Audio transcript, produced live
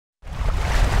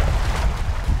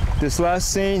This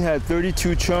last seine had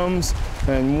 32 chums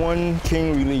and 1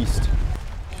 king released.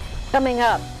 Coming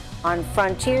up on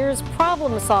Frontiers,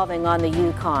 problem solving on the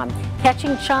Yukon,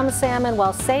 catching chum salmon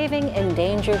while saving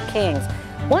endangered kings.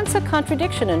 Once a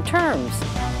contradiction in terms.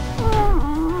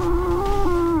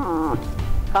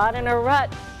 Caught in a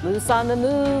rut, moose on the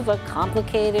move, a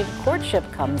complicated courtship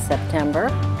come September.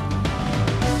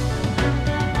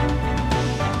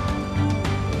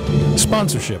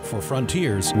 Sponsorship for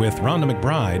Frontiers with Rhonda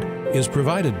McBride is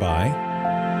provided by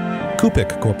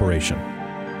Kwik'Pak Corporation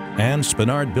and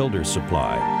Spinard Builders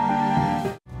Supply.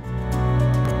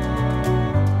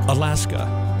 Alaska,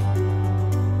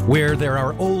 where there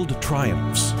are old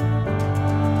triumphs,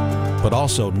 but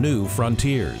also new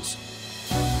frontiers,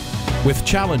 with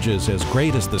challenges as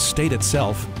great as the state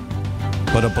itself,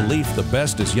 but a belief the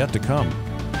best is yet to come,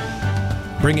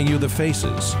 bringing you the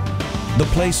faces, the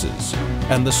places,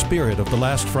 and the spirit of the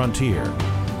last frontier.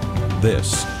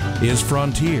 This is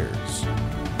Frontiers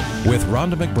with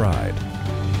Rhonda McBride.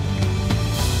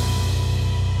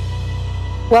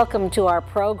 Welcome to our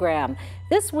program.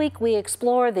 This week we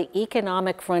explore the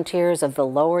economic frontiers of the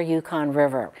lower Yukon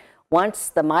River. Once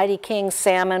the mighty king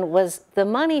salmon was the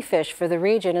money fish for the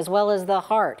region as well as the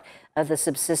heart of the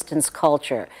subsistence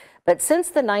culture. But since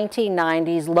the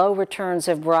 1990s, low returns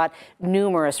have brought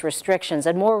numerous restrictions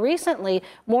and more recently,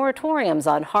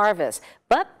 moratoriums on harvest.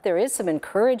 But there is some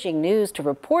encouraging news to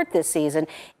report this season.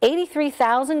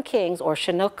 83,000 kings, or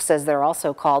Chinooks as they're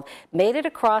also called, made it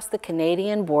across the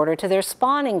Canadian border to their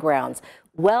spawning grounds,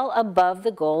 well above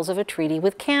the goals of a treaty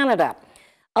with Canada.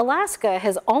 Alaska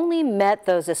has only met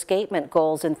those escapement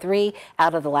goals in 3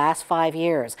 out of the last 5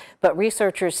 years, but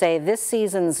researchers say this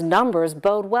season's numbers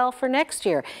bode well for next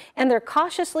year, and they're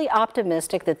cautiously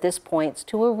optimistic that this points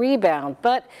to a rebound,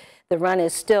 but the run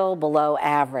is still below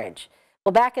average.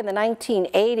 Well, back in the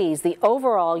 1980s, the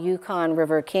overall Yukon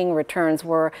River king returns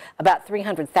were about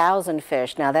 300,000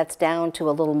 fish. Now that's down to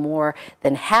a little more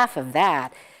than half of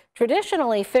that.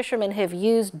 Traditionally, fishermen have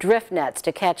used drift nets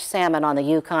to catch salmon on the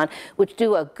Yukon, which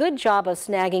do a good job of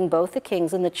snagging both the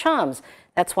kings and the chums.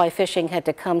 That's why fishing had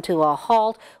to come to a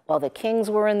halt while the kings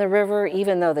were in the river,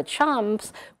 even though the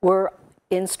chums were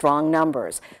in strong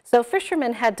numbers. So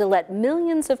fishermen had to let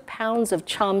millions of pounds of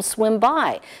chum swim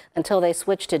by until they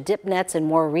switched to dip nets and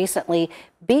more recently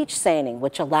beach seining,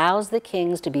 which allows the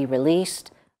kings to be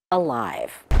released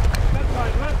alive.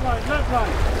 Left line.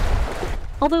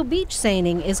 Although beach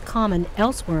seining is common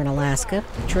elsewhere in Alaska,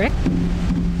 the trick?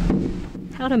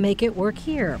 How to make it work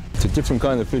here. It's a different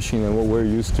kind of fishing than what we're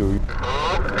used to.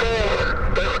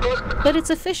 But it's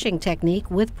a fishing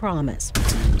technique with promise.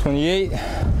 28.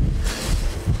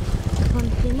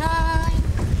 29.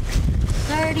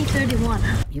 30, 31.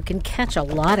 You can catch a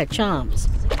lot of chums.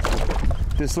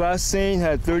 This last seine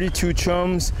had 32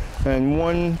 chums and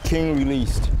 1 king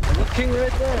released. The king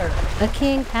right there. A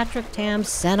king Patrick Tam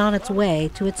sent on its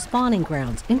way to its spawning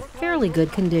grounds in fairly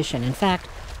good condition. In fact,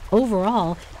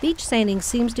 overall, beach seining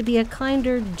seems to be a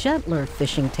kinder, gentler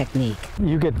fishing technique.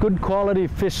 You get good quality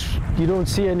fish. You don't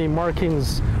see any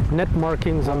markings, net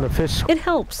markings on the fish. It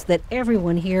helps that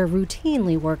everyone here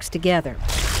routinely works together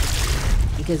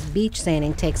because beach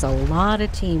seining takes a lot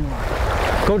of teamwork.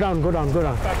 Go down, go down, go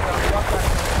down. Walk back down, walk back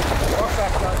down. Walk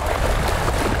back down.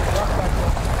 Walk back down.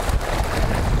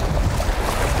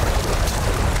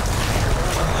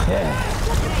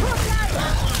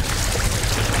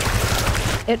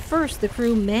 At first, the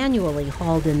crew manually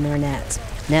hauled in their nets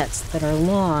that are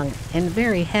long and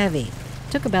very heavy.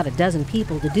 It took about a dozen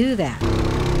people to do that.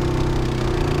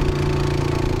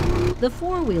 The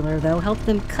four-wheeler, though, helped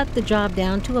them cut the job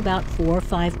down to about 4 or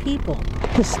 5 people.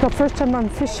 This is the first time I'm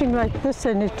fishing like this,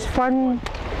 and it's fun,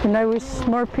 and I wish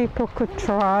more people could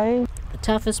try. The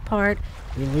toughest part,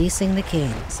 releasing the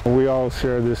kings. We all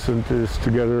share this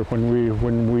together. When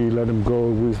we let them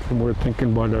go, we're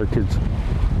thinking about our kids.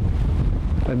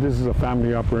 And this is a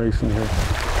family operation here.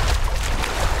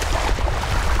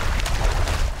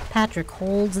 Patrick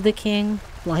holds the king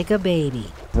like a baby.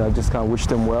 I just kind of wish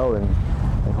them well and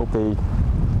hope they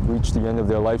reach the end of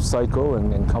their life cycle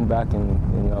and come back in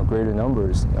greater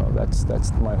numbers.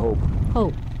 That's my hope.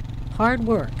 Hope, hard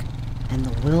work, and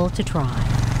the will to try.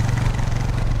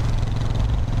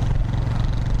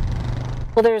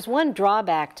 Well, there's one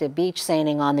drawback to beach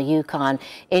seining on the Yukon.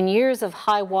 In years of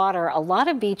high water, a lot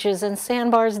of beaches and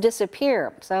sandbars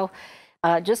disappear. So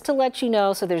just to let you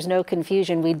know, so there's no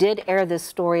confusion, we did air this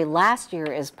story last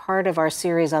year as part of our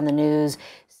series on the news,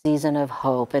 Season of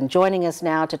Hope. And joining us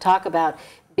now to talk about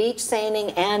beach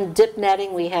seining and dip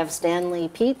netting. We have Stanley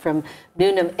Pete from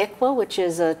Emmonak, which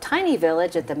is a tiny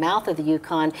village at the mouth of the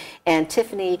Yukon, and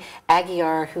Tiffany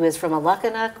Aguiar, who is from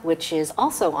Emmonak, which is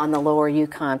also on the lower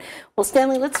Yukon. Well,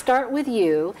 Stanley, let's start with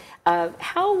you.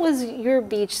 How was your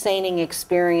beach seining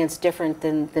experience different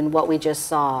than what we just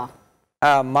saw?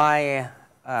 My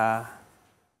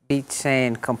beach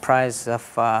seine comprised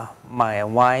of my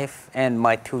wife and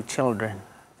my 2 children.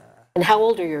 And how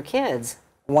old are your kids?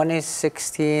 One is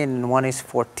 16 and one is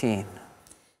 14.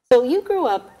 So you grew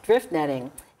up drift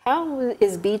netting. How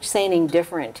is beach seining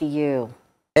different to you?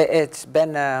 It's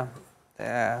been a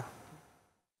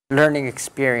learning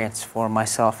experience for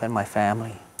myself and my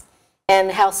family.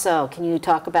 And how so? Can you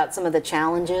talk about some of the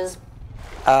challenges?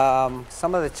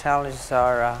 Some of the challenges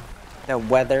are the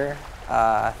weather,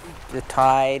 the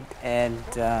tide, and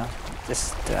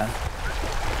just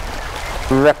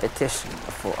repetition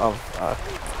of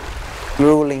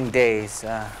grueling days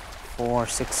for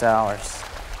 6 hours.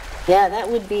 Yeah, that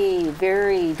would be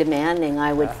very demanding,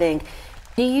 I would think.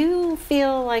 Do you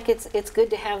feel like it's good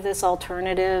to have this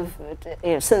alternative,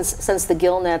 since the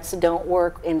gill nets don't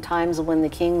work in times when the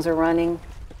kings are running?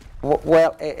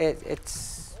 Well, it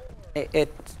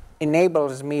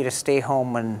enables me to stay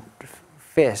home and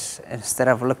fish instead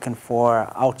of looking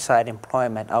for outside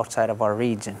employment outside of our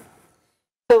region.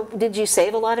 So did you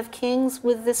save a lot of kings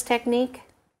with this technique?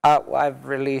 I've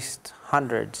released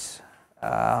hundreds.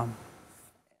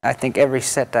 I think every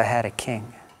set I had a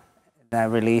king, and I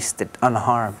released it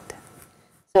unharmed.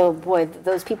 So boy,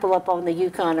 those people up on the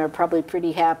Yukon are probably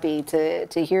pretty happy to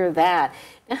hear that.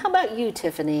 And how about you,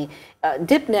 Tiffany?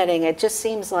 Dip netting, it just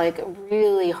seems like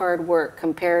really hard work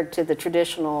compared to the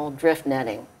traditional drift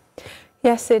netting.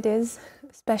 Yes, it is,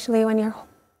 especially when you're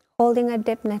holding a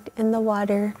dip net in the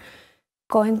water,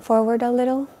 going forward a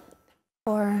little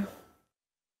for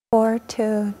 4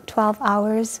 to 12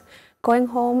 hours, going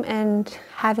home and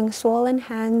having swollen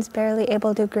hands, barely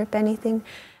able to grip anything,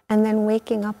 and then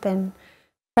waking up and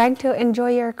trying to enjoy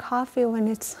your coffee when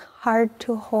it's hard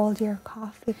to hold your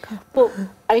coffee cup. Well,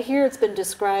 I hear it's been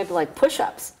described like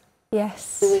push-ups.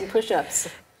 Yes. Doing push-ups.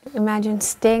 Imagine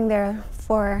staying there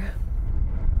for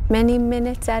many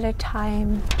minutes at a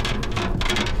time.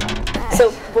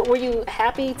 So, but were you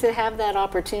happy to have that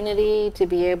opportunity to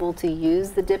be able to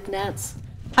use the dip nets?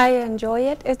 I enjoy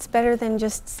it. It's better than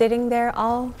just sitting there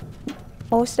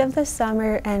most of the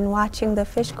summer and watching the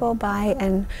fish go by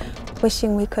and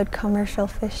wishing we could commercial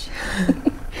fish.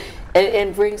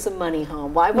 and bring some money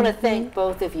home. Well, I want to thank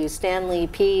both of you, Stanley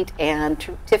Pete and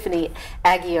Tiffany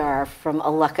Aguiar from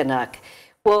Emmonak.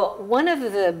 Well, one of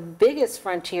the biggest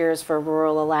frontiers for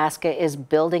rural Alaska is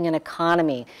building an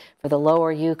economy. For the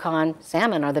lower Yukon,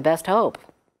 salmon are the best hope.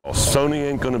 Sony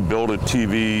ain't going to build a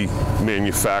TV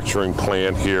manufacturing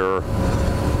plant here.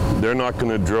 They're not going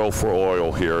to drill for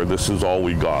oil here. This is all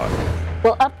we got.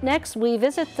 Well, up next, we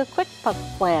visit the Kwik'Pak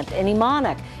plant in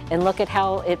Emmonak and look at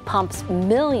how it pumps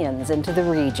millions into the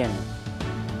region.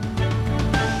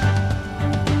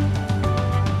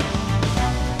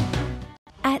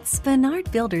 At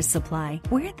Spenard Builders Supply,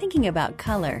 we're thinking about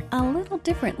color a little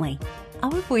differently.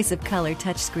 Our Voice of Color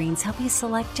touchscreens help you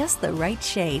select just the right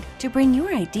shade to bring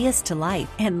your ideas to life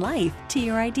and life to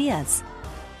your ideas.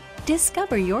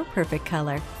 Discover your perfect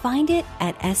color. Find it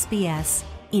at SBS.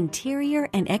 Interior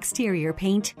and exterior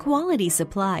paint, quality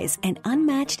supplies, and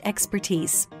unmatched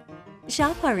expertise.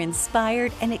 Shop our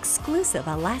inspired and exclusive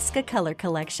Alaska Color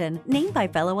Collection, named by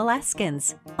fellow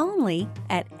Alaskans, only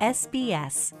at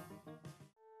SBS.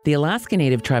 The Alaska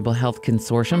Native Tribal Health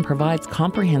Consortium provides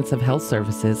comprehensive health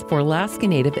services for Alaska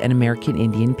Native and American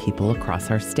Indian people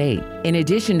across our state. In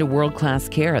addition to world-class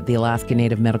care at the Alaska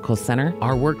Native Medical Center,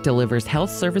 our work delivers health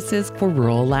services for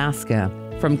rural Alaska.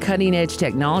 From cutting-edge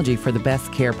technology for the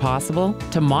best care possible,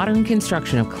 to modern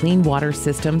construction of clean water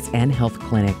systems and health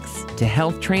clinics, to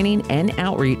health training and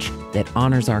outreach that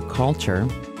honors our culture,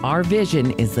 our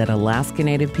vision is that Alaska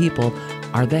Native people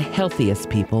are the healthiest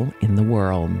people in the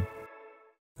world.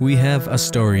 We have a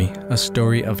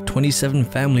story of 27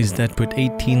 families that put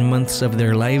 18 months of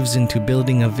their lives into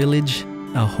building a village,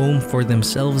 a home for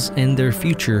themselves and their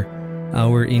future.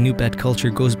 Our Inupiat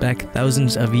culture goes back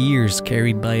thousands of years,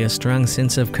 carried by a strong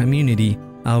sense of community.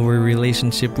 Our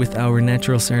relationship with our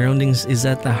natural surroundings is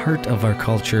at the heart of our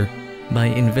culture. By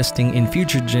investing in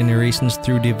future generations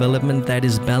through development that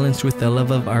is balanced with the love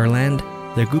of our land,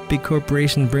 the Kwik'Pak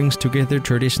Corporation brings together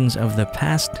traditions of the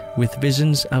past with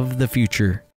visions of the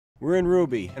future. We're in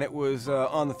Ruby, and it was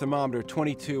on the thermometer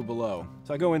 22 below.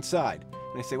 So I go inside.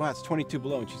 And I say, wow, it's 22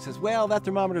 below. And she says, well, that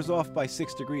thermometer's off by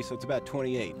 6 degrees, so it's about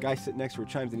 28. Guy sitting next to her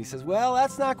chimes in, he says, well,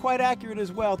 that's not quite accurate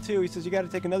as well, too. He says, you got to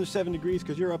take another 7 degrees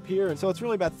because you're up here. And so it's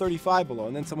really about 35 below.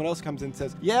 And then someone else comes in and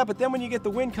says, yeah, but then when you get the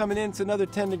wind coming in, it's another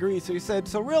 10 degrees. So he said,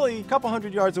 so really, a couple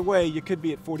hundred yards away, you could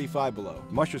be at 45 below.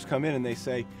 Mushers come in and they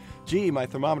say, gee, my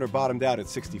thermometer bottomed out at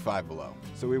 65 below.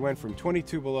 So we went from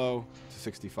 22 below to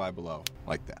 65 below,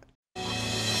 like that.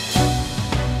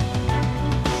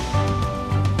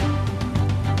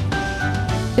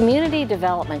 Community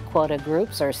development quota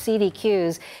groups, or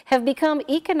CDQs, have become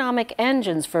economic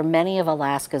engines for many of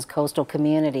Alaska's coastal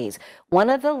communities. One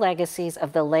of the legacies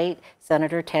of the late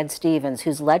Senator Ted Stevens,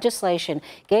 whose legislation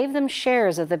gave them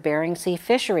shares of the Bering Sea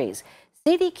fisheries.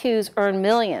 CDQs earn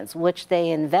millions, which they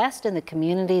invest in the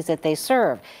communities that they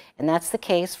serve. And that's the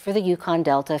case for the Yukon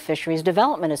Delta Fisheries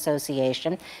Development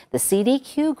Association, the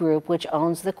CDQ group which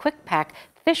owns the Kwik'Pak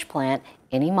fish plant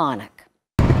in Emmonak.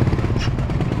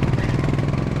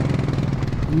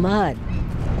 Mud,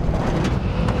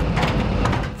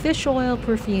 fish oil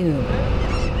perfume,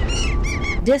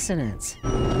 dissonance.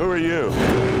 Who are you?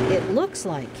 It looks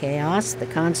like chaos, the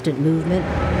constant movement,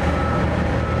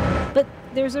 but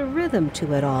there's a rhythm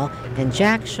to it all, and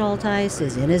Jack Schulteis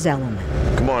is in his element.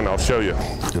 Come on, I'll show you.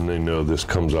 And they know this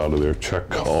comes out of there.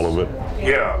 Check all of it.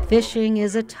 Yeah. Fishing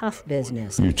is a tough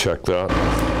business. You check that.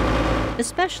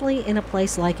 Especially in a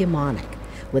place like Emmonak,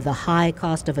 with the high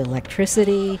cost of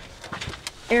electricity,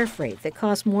 air freight that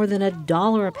costs more than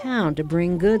 $1 a pound to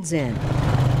bring goods in,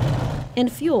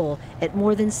 and fuel at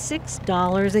more than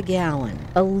 $6 a gallon.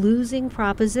 A losing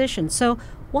proposition, so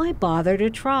why bother to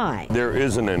try? There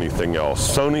isn't anything else.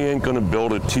 Sony ain't going to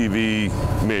build a TV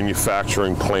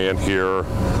manufacturing plant here.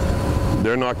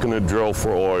 They're not going to drill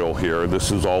for oil here.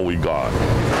 This is all we got.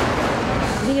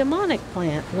 The Emmonak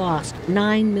plant lost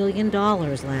 $9 million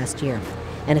last year.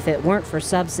 And if it weren't for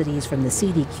subsidies from the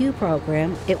CDQ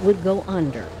program, it would go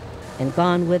under. And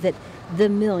gone with it, the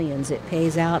millions it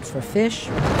pays out for fish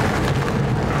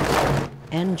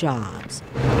and jobs.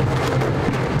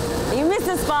 You missed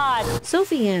a spot!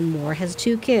 Sophie Ann Moore has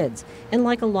 2 kids, and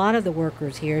like a lot of the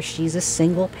workers here, she's a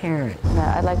single parent.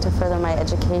 Yeah, I'd like to further my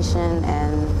education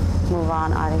and move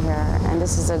on out of here, and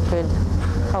this is a good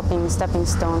helping stepping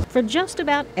stone. For just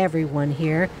about everyone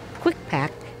here,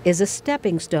 Kwik'Pak is a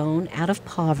stepping stone out of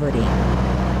poverty.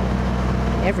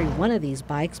 Every one of these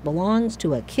bikes belongs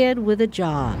to a kid with a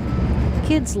job.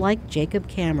 Kids like Jacob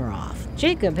Kameroff.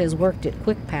 Jacob has worked at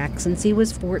Kwik'Pak since he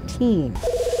was 14.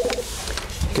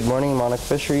 Good morning, Emmonak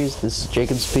Fisheries. This is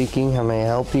Jacob speaking. How may I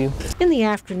help you? In the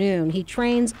afternoon, he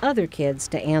trains other kids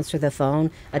to answer the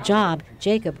phone, a job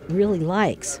Jacob really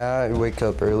likes. I wake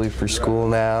up early for school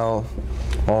now.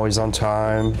 I'm always on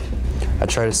time. I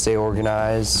try to stay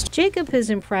organized. Jacob has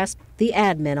impressed the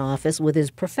admin office with his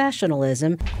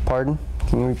professionalism. Pardon?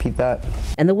 Can you repeat that?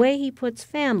 And the way he puts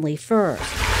family first.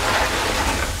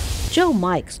 Joe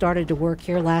Mike started to work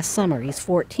here last summer. He's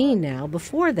 14 now.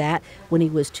 Before that, when he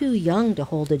was too young to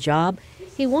hold a job,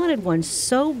 he wanted one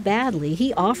so badly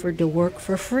he offered to work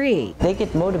for free. They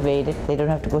get motivated. They don't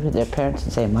have to go to their parents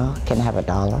and say, "Ma, can I have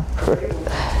 $1?"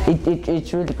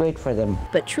 It's really great for them.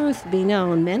 But truth be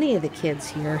known, many of the kids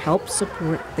here help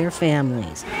support their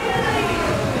families.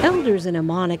 Elders in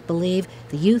Emmonak believe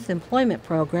the youth employment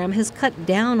program has cut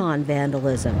down on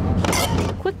vandalism.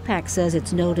 Kwik'Pak says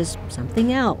it's noticed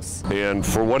something else. And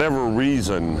for whatever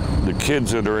reason, the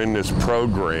kids that are in this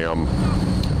program,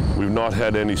 we've not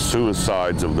had any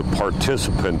suicides of the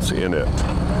participants in it,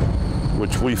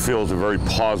 which we feel is a very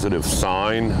positive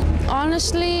sign.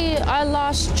 Honestly, I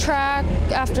lost track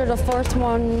after the 4th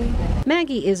one.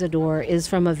 Maggie Isidore is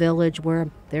from a village where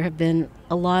there have been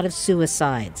a lot of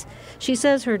suicides. She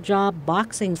says her job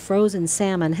boxing frozen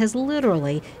salmon has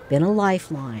literally been a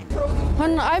lifeline.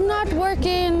 When I'm not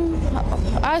working,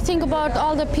 I think about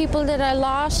all the people that I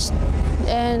lost,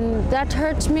 and that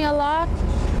hurts me a lot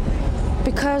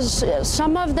because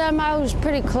some of them I was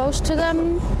pretty close to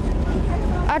them.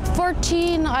 At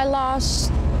 14, I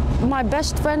lost my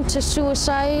best friend to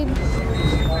suicide.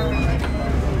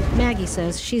 Maggie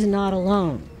says she's not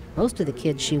alone. Most of the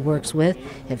kids she works with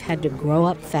have had to grow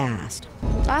up fast.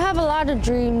 I have a lot of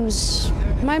dreams.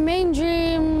 My main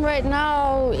dream right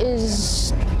now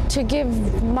is to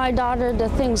give my daughter the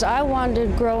things I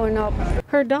wanted growing up.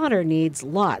 Her daughter needs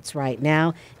lots right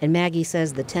now, and Maggie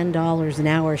says the $10 an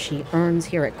hour she earns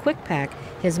here at Kwik'Pak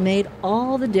has made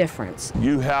all the difference.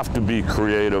 You have to be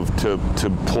creative to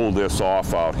pull this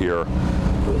off out here.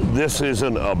 This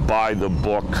isn't a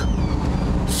by-the-book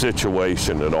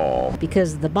situation at all.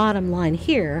 Because the bottom line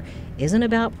here isn't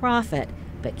about profit,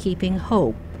 but keeping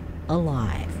hope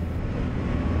alive.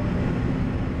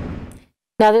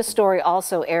 Now, this story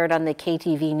also aired on the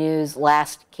KTVA News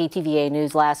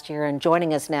last year, and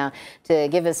joining us now to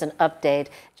give us an update,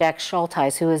 Jack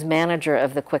Schulteis, who is manager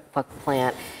of the Kwik'Pak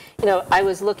plant. You know, I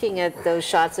was looking at those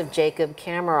shots of Jacob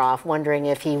Kameroff, wondering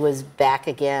if he was back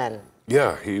again.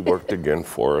 Yeah, he worked again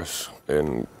for us,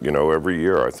 and you know, every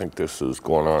year, I think this is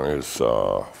going on his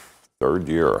 3rd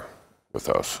year with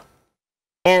us.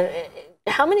 And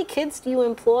how many kids do you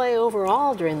employ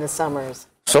overall during the summers?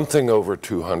 Something over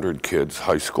 200 kids,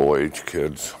 high school age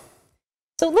kids.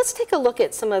 So let's take a look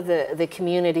at some of the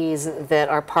communities that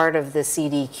are part of the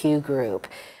CDQ group.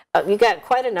 You've got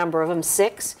quite a number of them,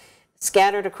 6,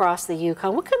 scattered across the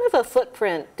Yukon. What kind of a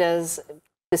footprint does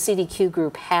the CDQ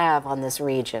group have on this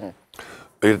region?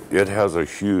 It has a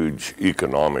huge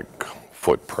economic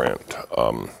footprint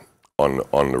on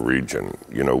the region.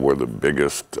 You know, we're the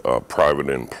biggest private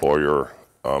employer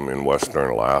in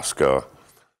Western Alaska.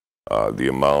 The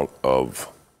amount of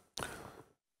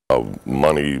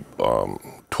money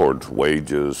towards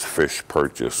wages, fish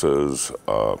purchases,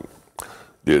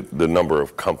 the number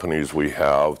of companies we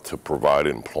have to provide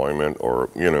employment or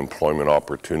employment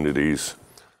opportunities.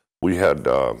 We had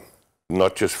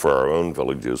not just for our own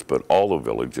villages, but all the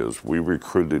villages. We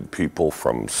recruited people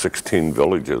from 16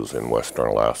 villages in Western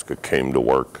Alaska came to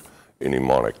work in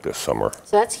Emmonak this summer.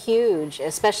 So that's huge,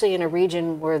 especially in a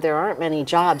region where there aren't many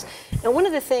jobs. And one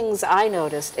of the things I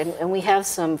noticed, and we have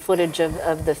some footage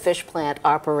of the fish plant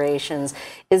operations,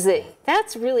 is that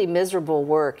that's really miserable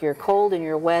work. You're cold and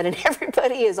you're wet, and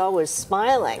everybody is always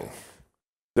smiling.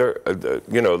 The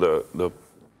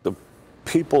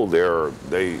people there,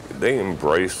 they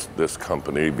embrace this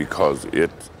company because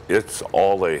it's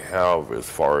all they have as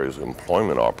far as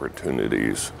employment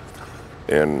opportunities.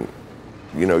 And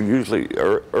you know, usually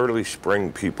early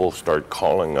spring, people start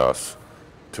calling us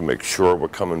to make sure we're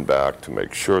coming back, to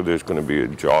make sure there's going to be a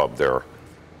job there.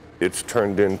 It's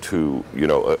turned into, you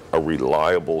know, a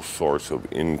reliable source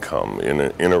of income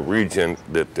in a region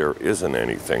that there isn't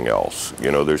anything else.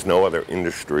 You know, there's no other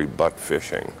industry but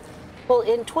fishing. Well,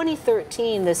 in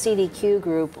 2013, the CDQ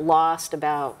group lost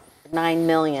about $9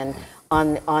 million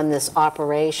on this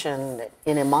operation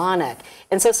in Emmonak.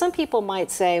 And so some people might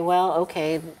say, well,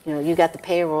 okay, you know, you got the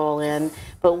payroll in,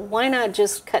 but why not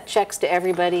just cut checks to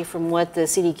everybody from what the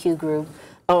CDQ group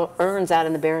earns out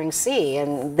in the Bering Sea,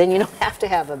 and then you don't have to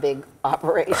have a big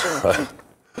operation?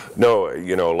 No,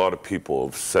 you know, a lot of people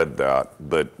have said that,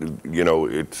 but, you know,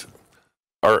 it's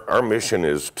our mission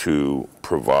is to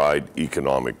provide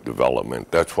economic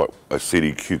development. That's what a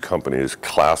CDQ company is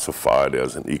classified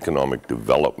as, an economic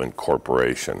development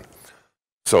corporation.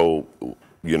 So,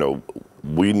 you know,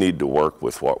 we need to work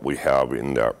with what we have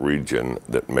in that region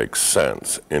that makes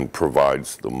sense and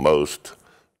provides the most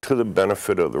to the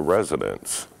benefit of the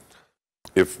residents.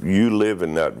 If you live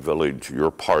in that village, you're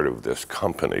part of this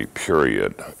company,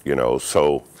 period. You know,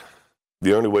 so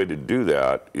the only way to do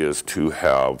that is to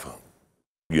have,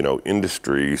 you know,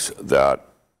 industries that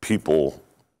people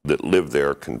that live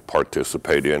there can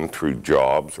participate in through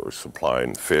jobs or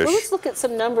supplying fish. Well, let's look at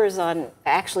some numbers on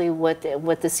actually what the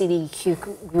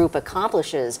CDQ group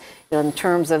accomplishes, you know, in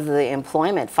terms of the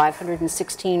employment.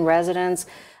 516 residents,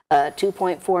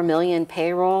 2.4 million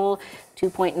payroll,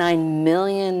 2.9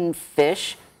 million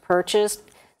fish purchased,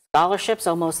 scholarships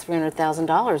almost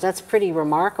 $300,000. That's pretty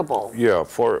remarkable. Yeah,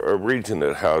 for a region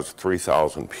that has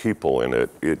 3,000 people in it,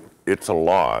 it's a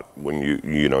lot when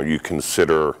you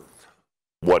consider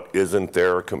what isn't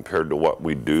there compared to what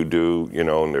we do, you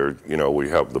know, and there, you know, we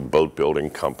have the boat building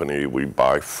company, we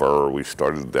buy fur, we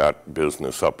started that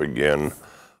business up again.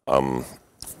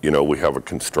 You know, we have a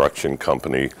construction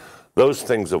company. Those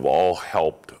things have all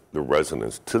helped the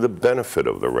residents to the benefit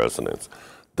of the residents.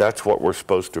 That's what we're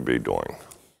supposed to be doing.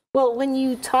 Well, when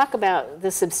you talk about the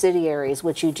subsidiaries,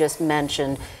 which you just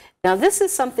mentioned, now this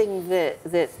is something that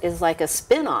is like a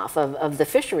spin-off of the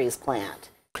fisheries plant.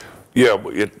 Yeah,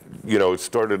 it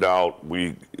started out,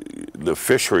 the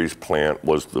fisheries plant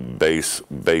was the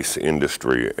base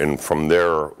industry, and from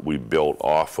there we built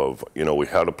off of, you know, we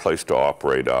had a place to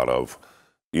operate out of,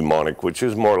 Emmonak, which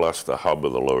is more or less the hub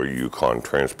of the lower Yukon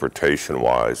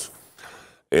transportation-wise.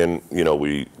 And, you know,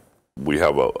 we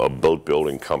have a boat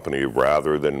building company.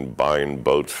 Rather than buying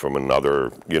boats from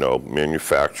another, you know,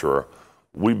 manufacturer,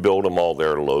 we build them all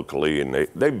there locally, and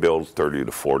they build 30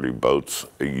 to 40 boats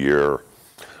a year.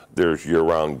 There's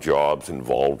year-round jobs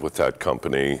involved with that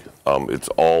company. It's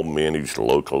all managed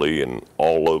locally and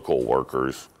all local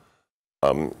workers.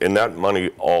 And that money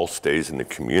all stays in the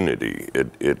community.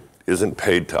 It isn't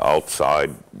paid to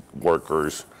outside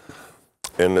workers.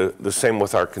 And the same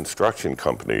with our construction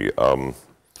company.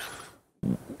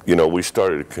 you know, we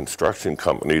started a construction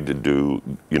company to do,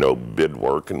 you know, bid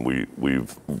work, and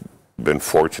we've been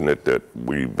fortunate that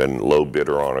we've been low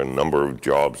bidder on a number of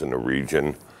jobs in the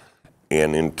region.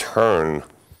 And in turn,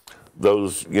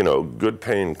 those, you know, good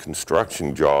paying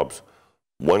construction jobs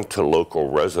went to local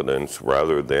residents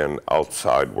rather than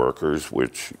outside workers,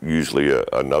 which usually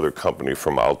another company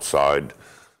from outside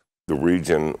the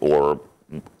region or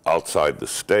outside the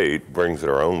state brings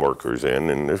their own workers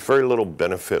in, and there's very little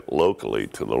benefit locally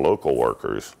to the local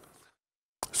workers.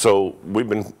 So we've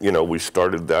been, you know, we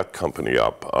started that company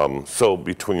up. So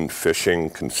between fishing,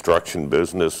 construction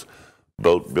business,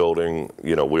 boat building,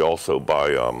 you know, we also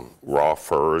buy raw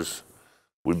furs.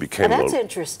 We became that's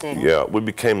interesting. Yeah, we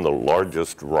became the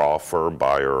largest raw fur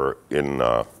buyer in,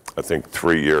 I think,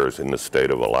 3 years in the state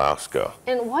of Alaska.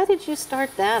 And why did you start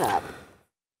that up?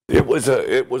 It was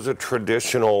a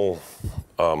traditional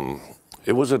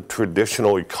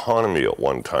economy at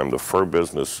one time. The fur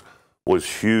business was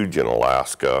huge in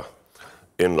Alaska,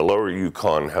 and the lower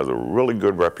Yukon has a really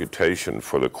good reputation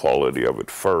for the quality of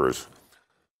its furs.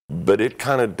 But it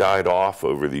kind of died off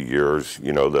over the years.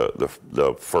 You know,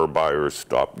 the fur buyers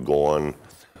stopped going.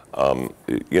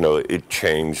 You know, it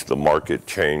changed, the market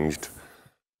changed,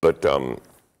 but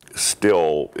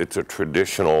still, it's a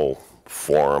traditional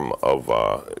form of,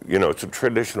 you know, it's a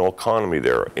traditional economy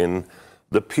there, and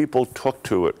the people took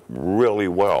to it really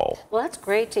well. Well, that's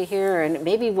great to hear, and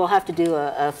maybe we'll have to do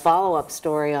a follow-up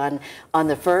story on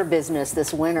the fur business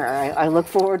this winter. I look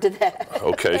forward to that.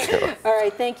 Okay. Yeah. All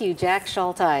right, thank you, Jack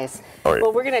Schulteis. All right.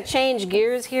 Well, we're going to change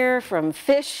gears here from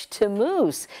fish to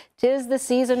moose. 'Tis the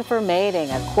season for mating,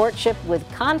 a courtship with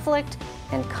conflict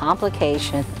and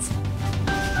complications.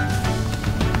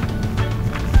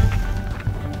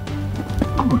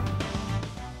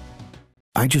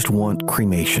 I just want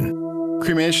cremation.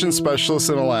 Cremation specialists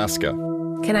in Alaska.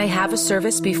 Can I have a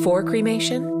service before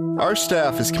cremation? Our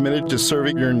staff is committed to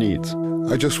serving your needs.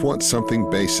 I just want something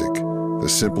basic. The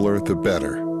simpler, the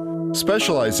better.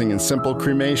 Specializing in simple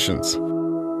cremations.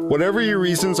 Whatever your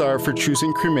reasons are for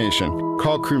choosing cremation,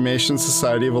 call Cremation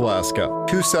Society of Alaska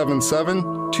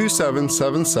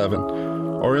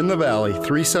 277-2777 or in the Valley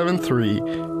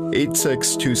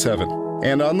 373-8627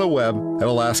 and on the web at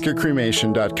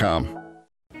alaskacremation.com.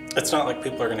 It's not like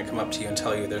people are going to come up to you and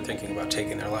tell you they're thinking about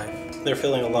taking their life. They're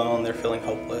feeling alone, they're feeling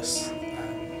hopeless,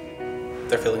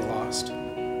 they're feeling lost,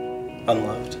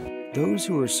 unloved. Those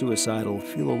who are suicidal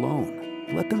feel alone.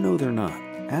 Let them know they're not.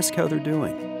 Ask how they're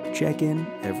doing. Check in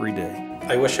every day.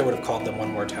 I wish I would have called them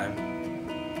one more time.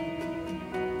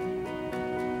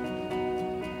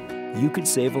 You could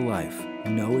save a life.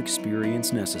 No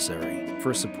experience necessary.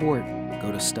 For support,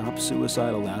 go to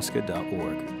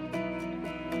stopsuicidalaska.org.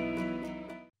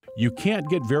 You can't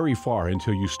get very far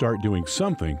until you start doing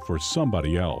something for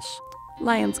somebody else.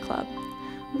 Lions Club.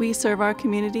 We serve our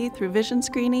community through vision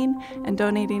screening and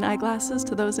donating eyeglasses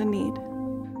to those in need.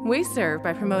 We serve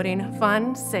by promoting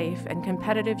fun, safe, and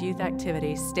competitive youth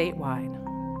activities statewide.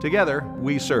 Together,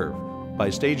 we serve by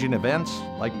staging events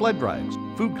like blood drives,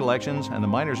 food collections, and the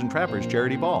Miners and Trappers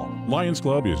Charity Ball. Lions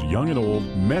Club is young and old,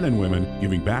 men and women,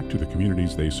 giving back to the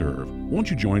communities they serve. Won't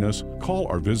you join us? Call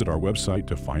or visit our website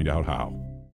to find out how.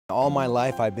 All my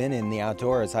life I've been in the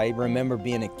outdoors. I remember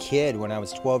being a kid when I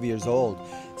was 12 years old,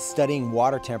 studying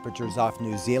water temperatures off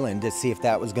New Zealand to see if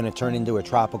that was going to turn into a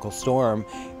tropical storm,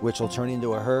 which will turn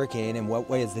into a hurricane, and what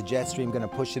way is the jet stream going to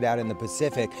push it out in the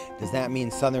Pacific? Does that mean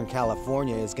Southern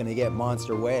California is going to get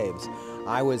monster waves?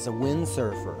 I was a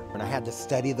windsurfer, and I had to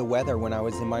study the weather when I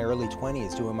was in my early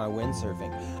 20s doing my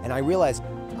windsurfing. And I realized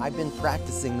I've been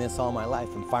practicing this all my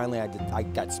life, and finally I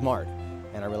got smart,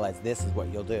 and I realized this is what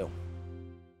you'll do.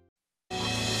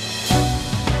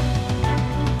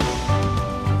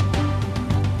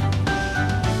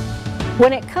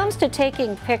 When it comes to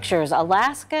taking pictures,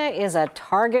 Alaska is a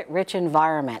target-rich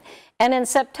environment. And in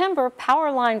September,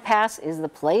 Powerline Pass is the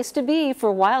place to be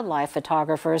for wildlife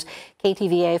photographers.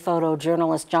 KTVA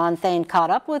photojournalist John Thane caught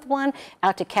up with one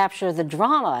out to capture the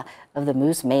drama of the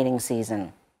moose mating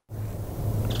season.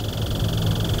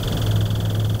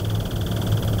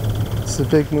 It's a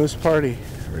big moose party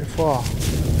every fall.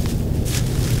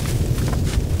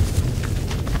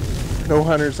 No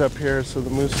hunters up here, so the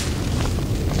moose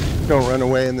don't run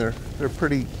away, and they're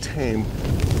pretty tame.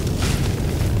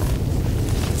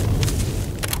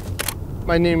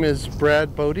 My name is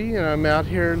Brad Bodie, and I'm out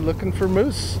here looking for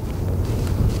moose.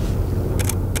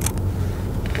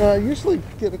 I usually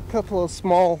get a couple of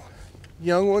small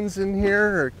young ones in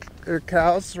here, or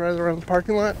cows right around the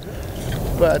parking lot,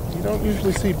 but you don't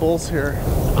usually see bulls here.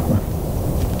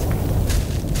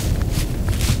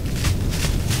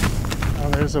 Oh,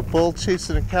 there's a bull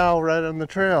chasing a cow right on the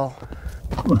trail.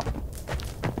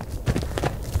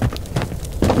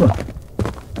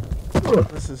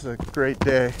 This is a great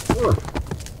day.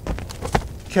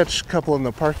 Catch a couple in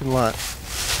the parking lot.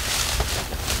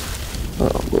 Oh,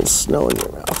 a little snow in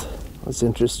your mouth. That's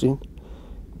interesting.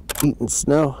 Eating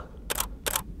snow.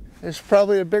 There's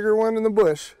probably a bigger one in the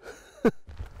bush.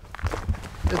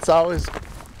 It's always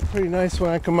pretty nice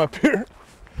when I come up here.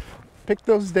 Pick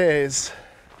those days.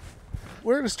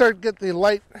 We're going to start to get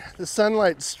the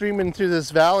sunlight streaming through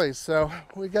this valley, so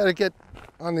we got to get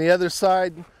on the other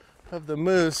side of the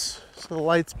moose so the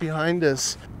light's behind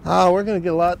us. We're going to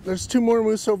get a lot. There's 2 more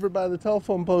moose over by the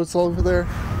telephone post over there.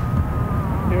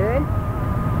 Hear them?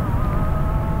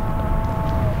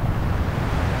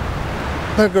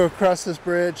 I'll go across this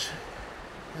bridge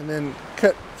and then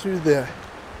cut through the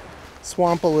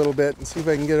swamp a little bit and see if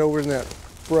I can get over in that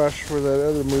brush where that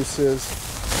other moose is.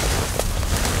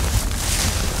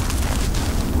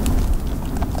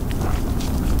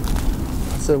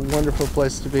 It's a wonderful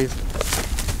place to be.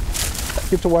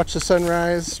 Get to watch the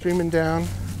sunrise streaming down.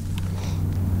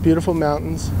 Beautiful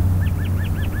mountains.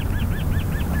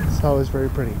 It's always very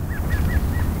pretty.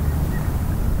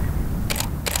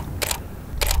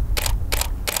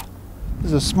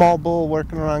 There's a small bull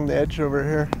working along the edge over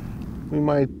here. We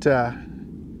might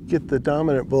get the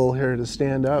dominant bull here to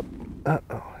stand up.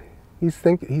 Uh-oh. He's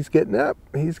getting up.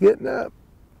 He's getting up.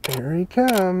 Here he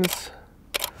comes.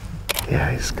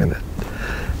 Yeah, he's gonna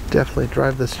definitely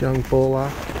drive this young bull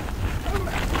off.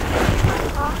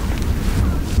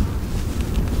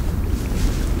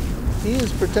 He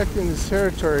is protecting his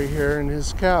territory here and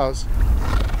his cows.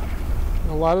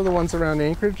 A lot of the ones around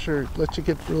Anchorage let you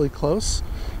get really close.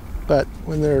 But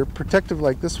when they're protective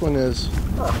like this one is,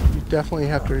 you definitely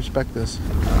have to respect this.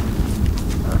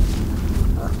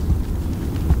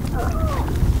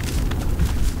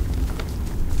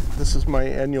 This is my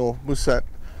annual moosette.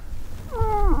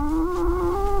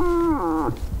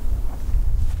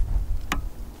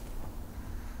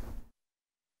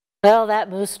 Well, that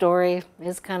moose story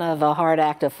is kind of a hard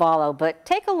act to follow, but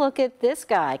take a look at this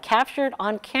guy, captured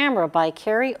on camera by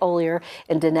Carrie Ollier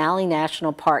in Denali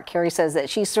National Park. Carrie says that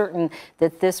she's certain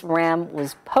that this ram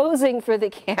was posing for the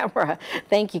camera.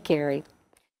 Thank you, Carrie.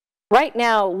 Right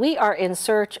now, we are in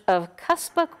search of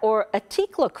Kwik'Pak or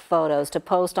Atikluk photos to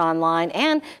post online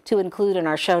and to include in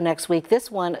our show next week. This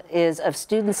one is of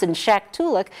students in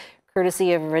Shaktoolik,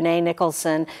 courtesy of Renee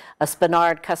Nicholson, a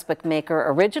Spenard Kwik'Pak maker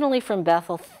originally from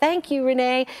Bethel. Thank you,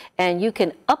 Renee. And you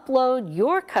can upload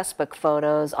your Kwik'Pak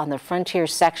photos on the Frontier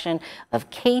section of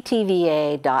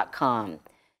KTVA.com.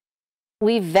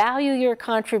 We value your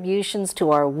contributions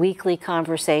to our weekly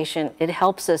conversation. It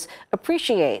helps us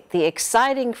appreciate the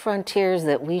exciting frontiers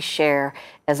that we share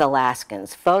as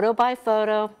Alaskans, photo by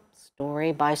photo,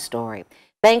 story by story.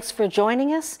 Thanks for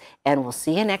joining us, and we'll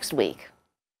see you next week.